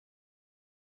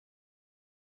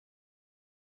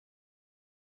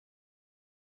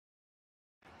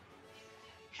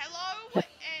Hello,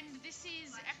 and this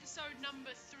is episode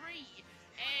number 3,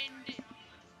 and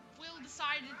Will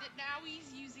decided that now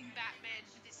he's using Batman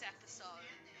for this episode.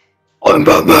 I'm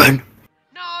Batman.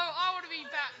 No, I want to be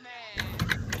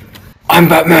Batman. I'm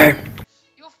Batman.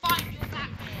 You're fine, you're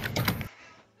Batman.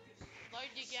 Load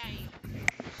your game.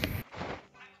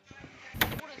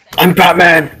 What is that? I'm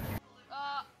Batman.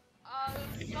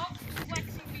 Stop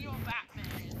flexing me on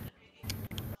Batman.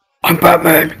 I'm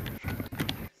Batman.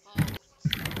 Oh,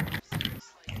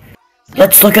 seriously.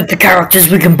 Let's look at the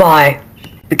characters we can buy.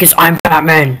 Because I'm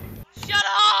Batman. Shut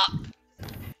up!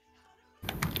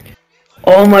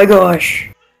 Oh my gosh.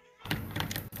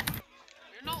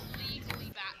 You're not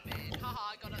legally Batman.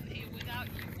 Haha, I got up here without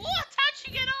you. What? How'd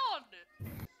you get on?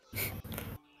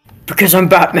 Because I'm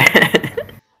Batman.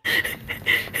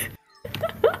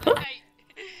 Okay.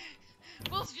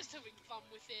 Will's just having fun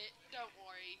with it. Don't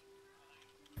worry.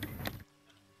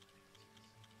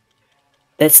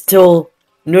 There's still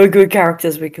no good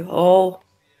characters we can. Oh.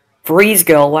 Freeze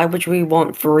Girl. Why would we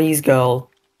want Freeze Girl?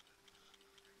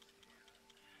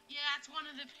 Yeah, that's one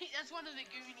of the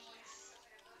Goonies.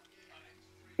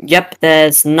 Yep,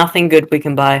 there's nothing good we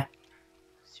can buy.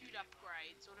 Suit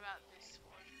upgrades. What about this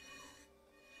one?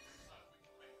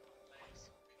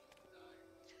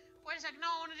 Wait a second. No,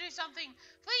 I want to do something.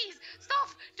 Please stop.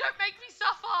 Don't make me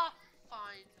suffer.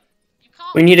 Fine. You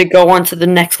can't. We need to go on to the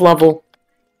next level.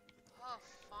 Oh,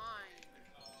 fine.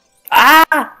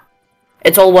 Ah!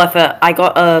 It's all worth it. I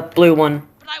got a blue one.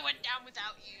 But I went down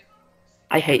without you.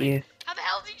 I hate you. How the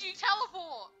hell did you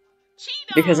teleport?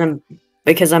 Cheater! Because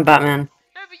I'm Batman.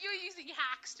 No, but you're using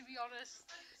hacks, to be honest.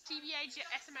 TBH,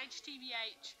 SMH,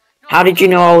 TBH. No, How did you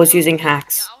know I was using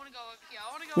hacks? I wanna go over here.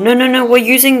 I wanna go No,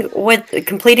 we're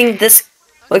completing this,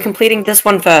 we're completing this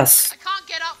one first. I can't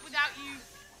get up without you.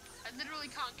 I literally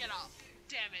can't get up.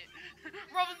 Damn it.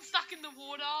 Robin's stuck in the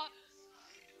water.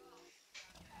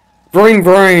 Vroom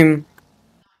vroom.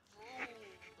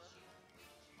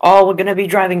 Oh, we're gonna be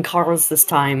driving cars this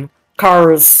time.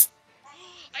 Cars.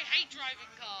 I hate driving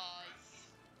cars.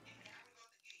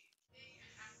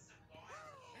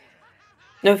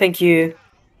 No, thank you.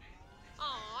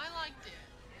 Oh, I liked it.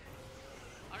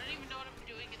 I don't even know what I'm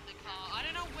doing in the car. I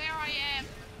don't know where I am.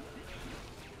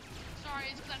 Sorry,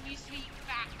 it's because I'm used to being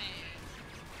Batman.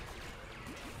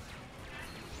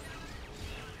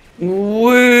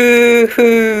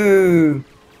 Woohoo!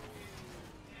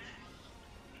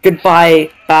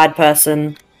 Goodbye, bad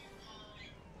person.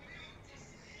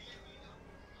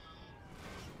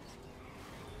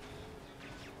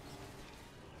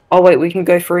 Oh wait, we can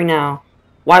go through now.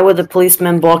 Why were the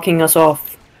policemen blocking us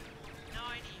off? No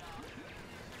idea.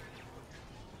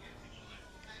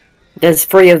 There's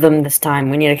 3 of them this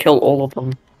time. We need to kill all of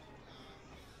them.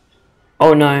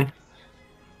 Oh no. I'm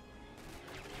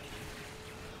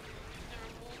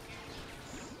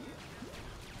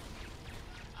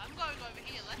going over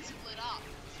here. Let's split up.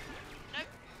 Nope.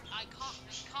 I can't.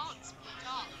 We can't split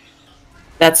up.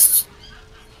 That's...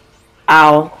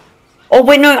 Ow. Oh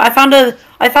wait, no, I found a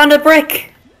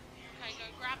brick! Okay, go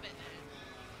grab it then.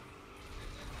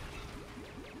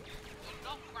 You're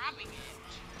not grabbing it.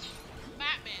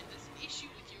 Batman, there's an issue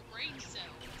with your brain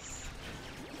cells.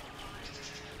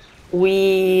 We...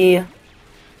 Wee,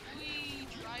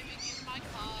 driving in my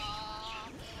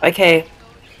car. Okay,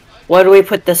 where do we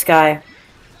put this guy?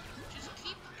 Just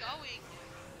keep going.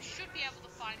 We should be able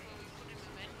to find where we put him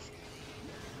eventually.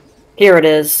 Here it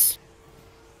is.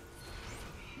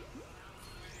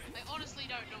 I honestly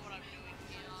don't know what I'm doing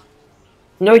here.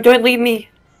 No, don't leave me.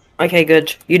 Okay,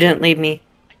 good. You didn't leave me.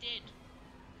 I did.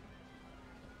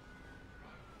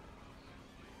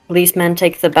 Policemen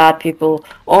take the bad people.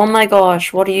 Oh my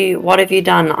gosh, what have you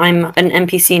done? I'm an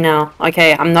NPC now.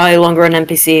 Okay, I'm no longer an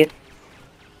NPC.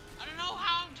 I don't know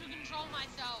how to control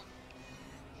myself.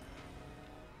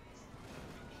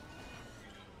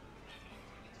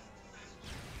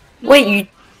 Wait, you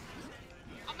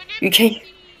I'm an You NPC. changed-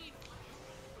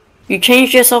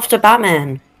 changed yourself to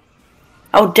Batman.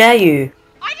 How dare you?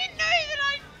 I didn't know that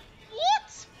I.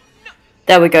 What? No.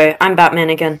 There we go. I'm Batman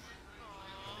again.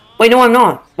 Wait, no, I'm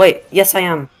not. Wait, yes, I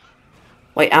am.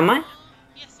 Wait, am I?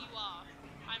 Yes, you are.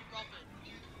 I'm Robin.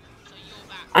 So you're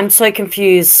Batman. I'm so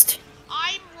confused.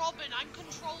 I'm Robin. I'm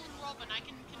controlling Robin. I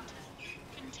can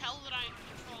tell that I'm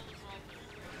controlling Robin.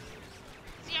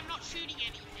 See, I'm not shooting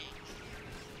anything.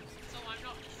 So I'm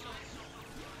not. So it's not.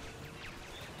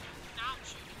 Now I'm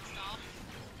shooting stuff.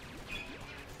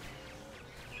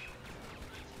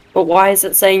 But why is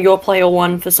it saying you're player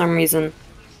 1 for some reason?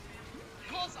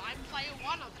 Because I'm player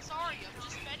 1. I'm sorry. I'm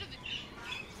just better than you.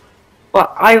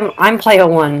 Well, I'm player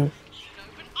 1. No,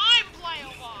 but I'm player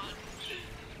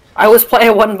 1. I was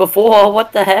player 1 before,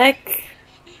 what the heck?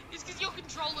 It's because your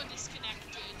controller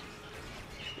disconnected.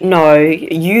 No,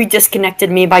 you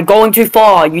disconnected me by going too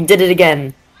far. You did it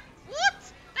again. What?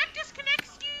 That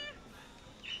disconnects you?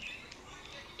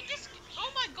 Oh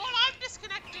my god, I'm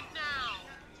disconnected now.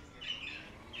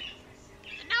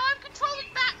 And now I'm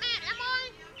controlling Batman, am I?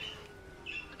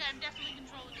 Okay, I'm definitely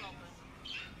controlling Robin.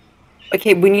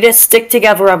 Okay, we need to stick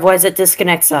together, otherwise it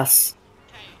disconnects us.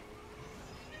 Okay.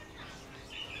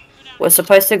 We're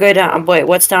supposed to go down. Wait,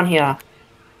 what's down here?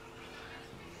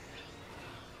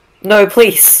 No,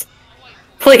 please. I'll wait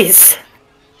for you. Please.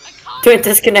 I can't. Don't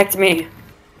disconnect me.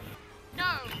 No,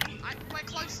 we're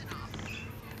close enough.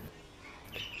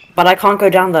 But I can't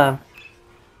go down there.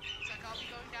 It's like I'll be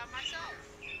going down myself.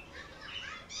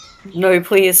 No,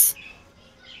 please.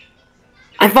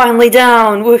 I'm finally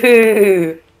down!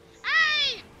 Woohoo!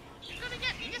 Hey! You're gonna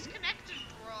get me disconnected,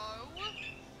 bro.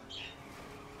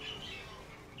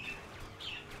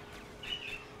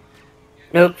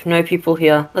 Nope, no people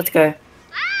here. Let's go.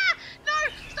 Ah! No!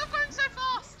 Stop going so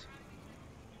fast!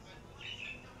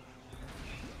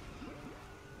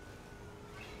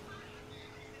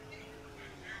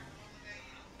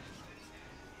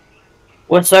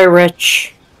 We're so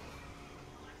rich.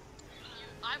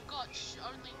 I've got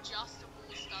only just a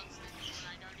more studs than you, and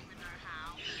I don't even know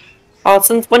how. Oh,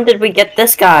 since when did we get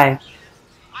this guy?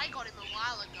 I got him a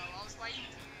while ago. I was waiting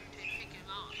for you to pick him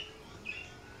up.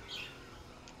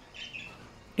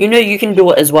 You know you can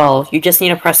do it as well. You just need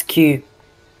to press Q.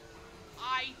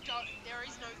 There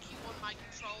is no Q on my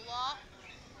controller.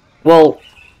 Well,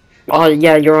 oh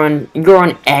yeah, you're on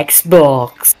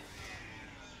Xbox.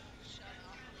 Shut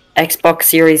up. Xbox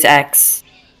Series X.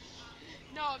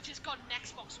 No, I've just got an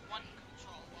Xbox One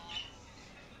controller.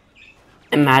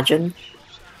 Imagine.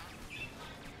 Shut up.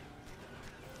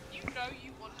 You know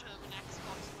you want to have an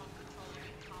Xbox One controller,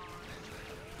 you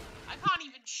can't. I can't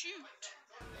even shoot.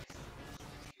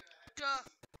 Duh.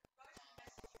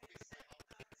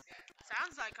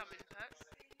 Sounds like I'm in perk.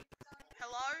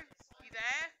 Hello? You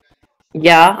there?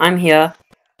 Yeah, I'm here.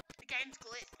 The game's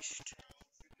glitched.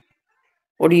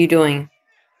 What are you doing?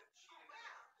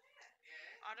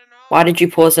 I don't know. Why did you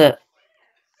pause it?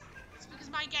 It's because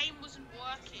my game wasn't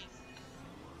working.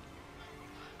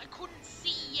 I couldn't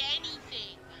see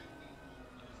anything.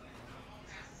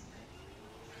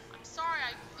 I'm sorry,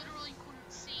 I literally couldn't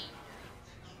see.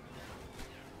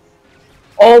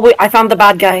 Oh wait, I found the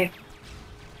bad guy.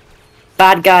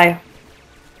 Bad guy.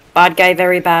 Bad guy,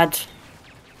 very bad.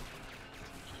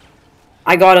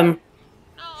 I got him.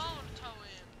 No, I want to tow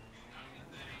him.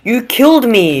 You killed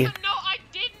me! No, I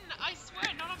didn't. I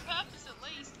swear, not on purpose at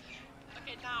least.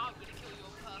 Okay, now I'm gonna kill you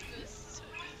on purpose.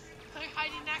 I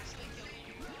didn't actually kill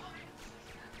you.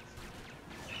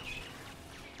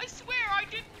 I swear I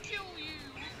didn't kill you.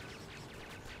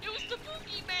 It was the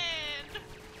boogeyman.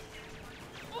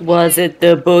 Was it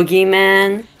the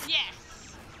boogeyman?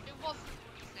 Yes, it was the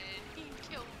boogeyman. He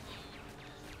killed you.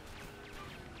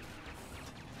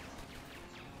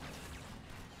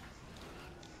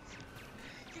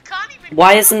 You can't even.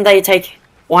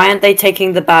 Why aren't they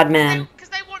taking the bad man? Because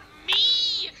they want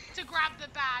me to grab the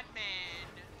bad man.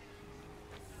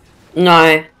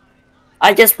 No.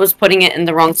 I just was putting it in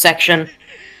the wrong section.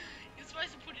 You're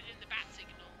supposed to put it in the bat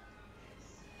signal.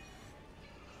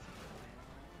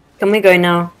 Can we go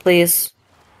now, please?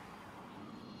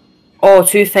 Oh,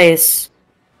 Two-Face.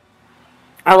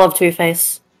 I love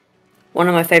Two-Face. One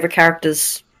of my favorite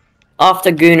characters.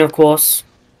 After Goon, of course.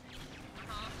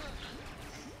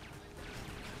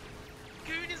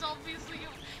 Goon is obviously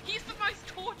he's the most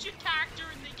tortured character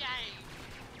in the game.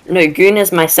 No, Goon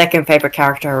is my second favorite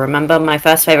character. Remember, my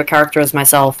first favorite character is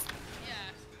myself. Yeah.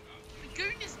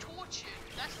 Goon is tortured.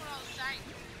 That's what I was saying.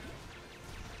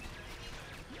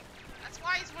 That's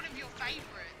why he's one of your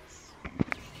favorites.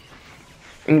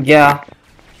 Yeah.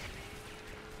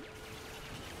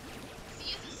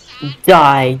 He is a sad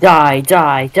Die, die,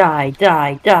 die, die,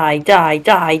 die, die, die,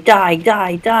 die, die,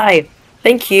 die, die.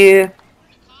 Thank you.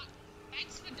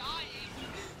 Thanks for dying.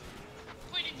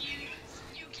 Point of view,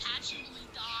 you casually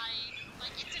die.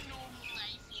 Like it's a normal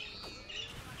day for you.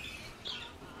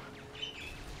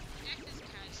 Death is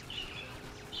casual.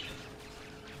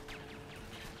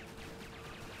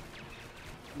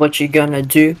 What you gonna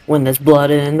do when there's blood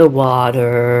in the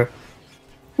water?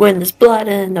 When there's blood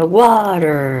in the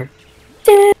water.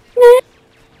 I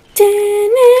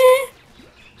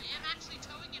am actually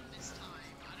towing him this time.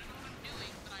 I don't know what I'm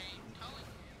doing, but I am towing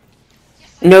him.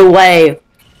 Yes, No way.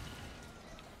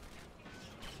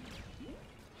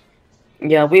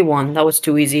 Yeah, we won. That was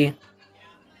too easy.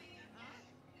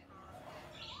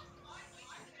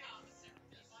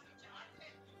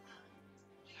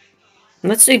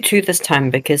 Let's do 2 this time,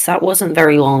 because that wasn't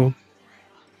very long.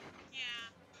 Yeah.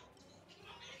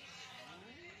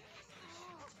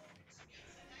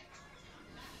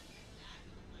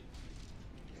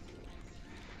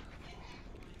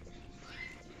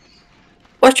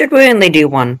 Or should we only do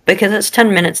 1? Because it's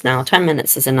 10 minutes now. 10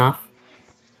 minutes is enough.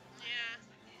 Yeah.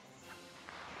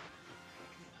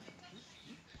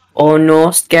 Oh no,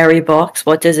 scary box.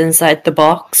 What is inside the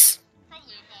box?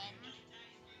 Probably a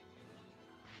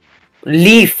bomb.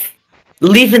 Leaf!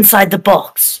 Leaf inside the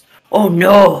box! Oh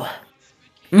no!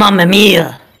 Spooky. Mamma mia!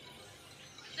 Is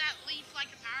that leaf like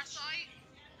a parasite?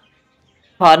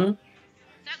 Pardon? Is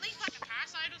that leaf like a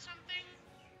parasite or something?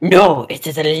 No, it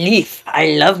is a leaf.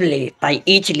 I love leaf. I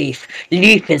eat leaf.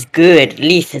 Leaf is good.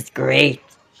 Leaf is great.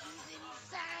 He's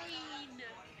insane.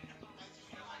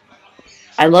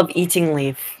 I love eating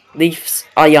leaf. Leaves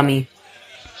are yummy.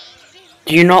 He's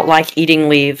Do you not like insane. eating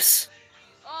leaves?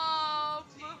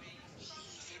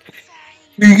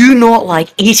 He's Do insane. you not like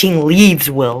eating leaves,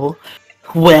 Will?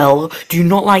 Well, do you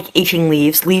not like eating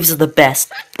leaves? Leaves are the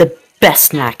best. The best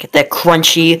snack. They're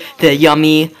crunchy, they're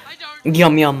yummy. I don't.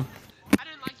 Yum yum. I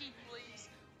don't like eating leaves.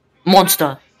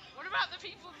 Monster. What about the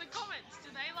people in the comments? Do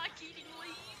they like eating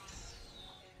leaves?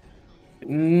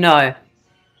 No.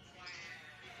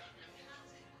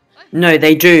 Like, No,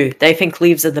 they do. They think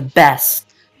leaves are the best.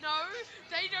 no,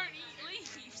 they don't eat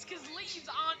leaves because leaves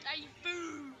aren't a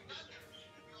food.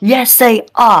 Yes, they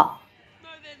are. No,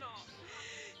 they're not.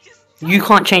 Just You type.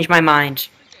 can't change my mind.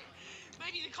 Okay.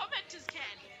 Maybe the commenters can.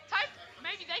 Type.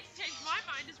 Maybe they can change my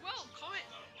mind as well.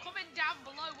 Comment down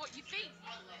below what you think.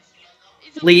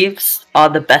 Is a leaf Leaves are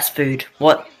the best food.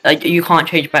 What? You can't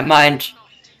change my mind.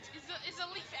 not? Is a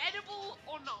leaf edible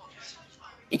or not?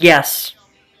 Yes.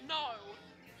 No.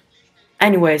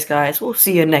 Anyways, guys, we'll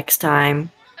see you next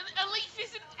time. A leaf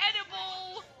isn't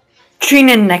edible. Tune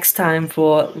in next time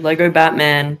for Lego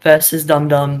Batman versus Dum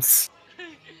Dums.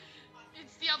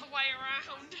 It's the other way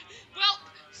around. Well,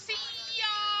 see ya.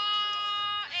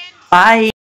 And Bye.